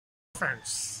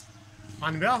Friends,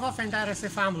 on behalf of entire SA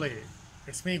family,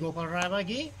 it's me Gopal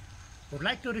Raivagi. Would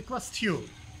like to request you,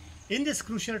 in this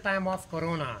crucial time of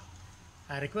Corona,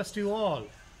 I request you all,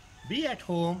 be at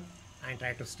home and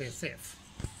try to stay safe.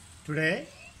 Today,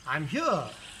 I'm here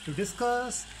to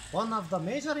discuss one of the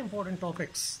major important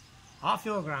topics of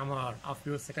your grammar, of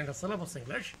your second syllabus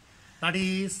English, that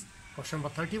is question number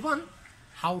 31,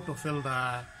 how to fill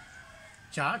the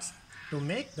charts to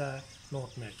make the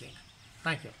note making.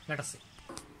 Thank you. Let us see.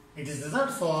 It is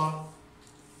reserved for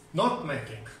note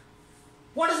making.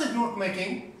 What is it, note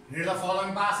making? Read the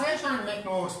following passage and make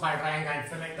notes by drawing and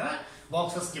filling the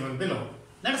boxes given below.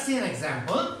 Let us see an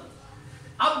example.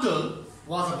 Abdul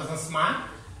was a businessman.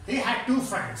 He had two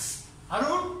friends,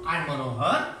 Arun and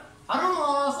Manohar. Arun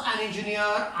was an engineer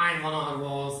and Manohar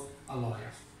was a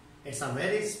lawyer. It's a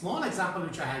very small example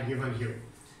which I have given you.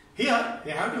 Here,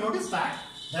 you have to notice that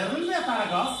there will be a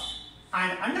paragraph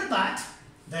and under that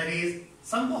there is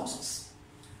some boxes.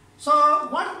 So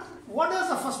what does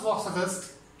the first box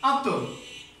suggest? Abdul.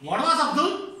 What was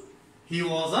Abdul? He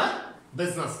was a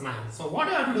businessman. So what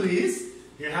you have to do is,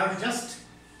 you have to just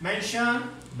mention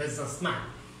businessman.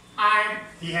 And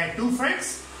he had two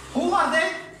friends. Who are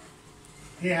they?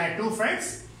 He had two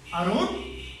friends, Arun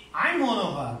and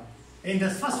Manohar. In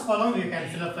this first column, you can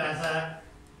fill up as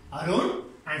Arun,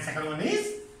 and second one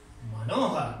is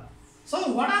Manohar.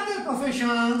 So what are their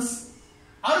professions?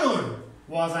 Arun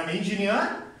was an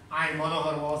engineer and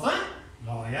Manohar was a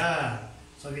lawyer.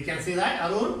 So we can see that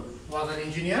Arun was an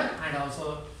engineer and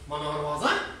also Manohar was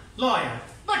a lawyer.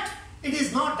 But it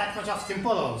is not that much of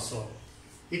simple also.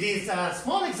 It is a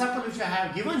small example which I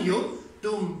have given you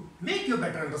to make you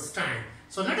better understand.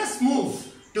 So let us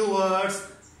move towards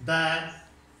the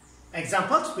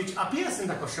examples which appears in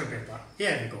the question paper.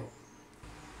 Here we go.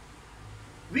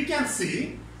 We can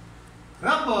see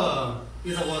rubber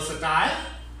is a versatile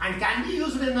and can be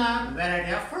used in a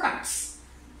variety of products.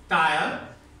 Tire,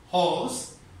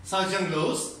 hose, surgeon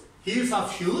gloves, heels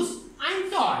of shoes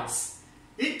and toys.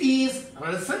 It is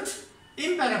resistant,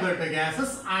 impermeable to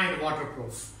gases and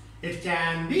waterproof. It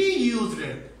can be used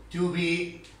to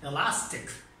be elastic.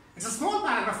 It's a small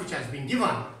paragraph which has been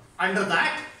given. Under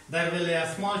that there will be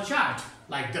a small chart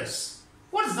like this.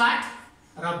 What is that?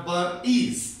 Rubber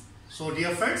is. So dear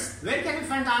friends, where can you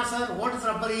find the answer? What is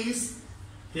rubber is?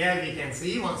 Here we can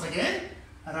see once again,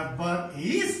 rubber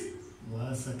is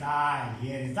versatile.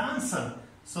 Here is the answer.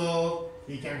 So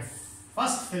we can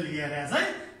first fill here as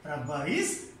a rubber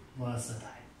is versatile.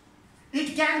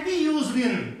 It can be used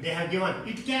in, they have given,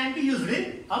 it can be used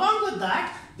in, along with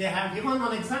that, they have given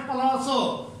one example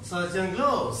also, surgeon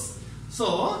gloves.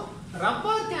 So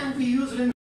rubber can be used in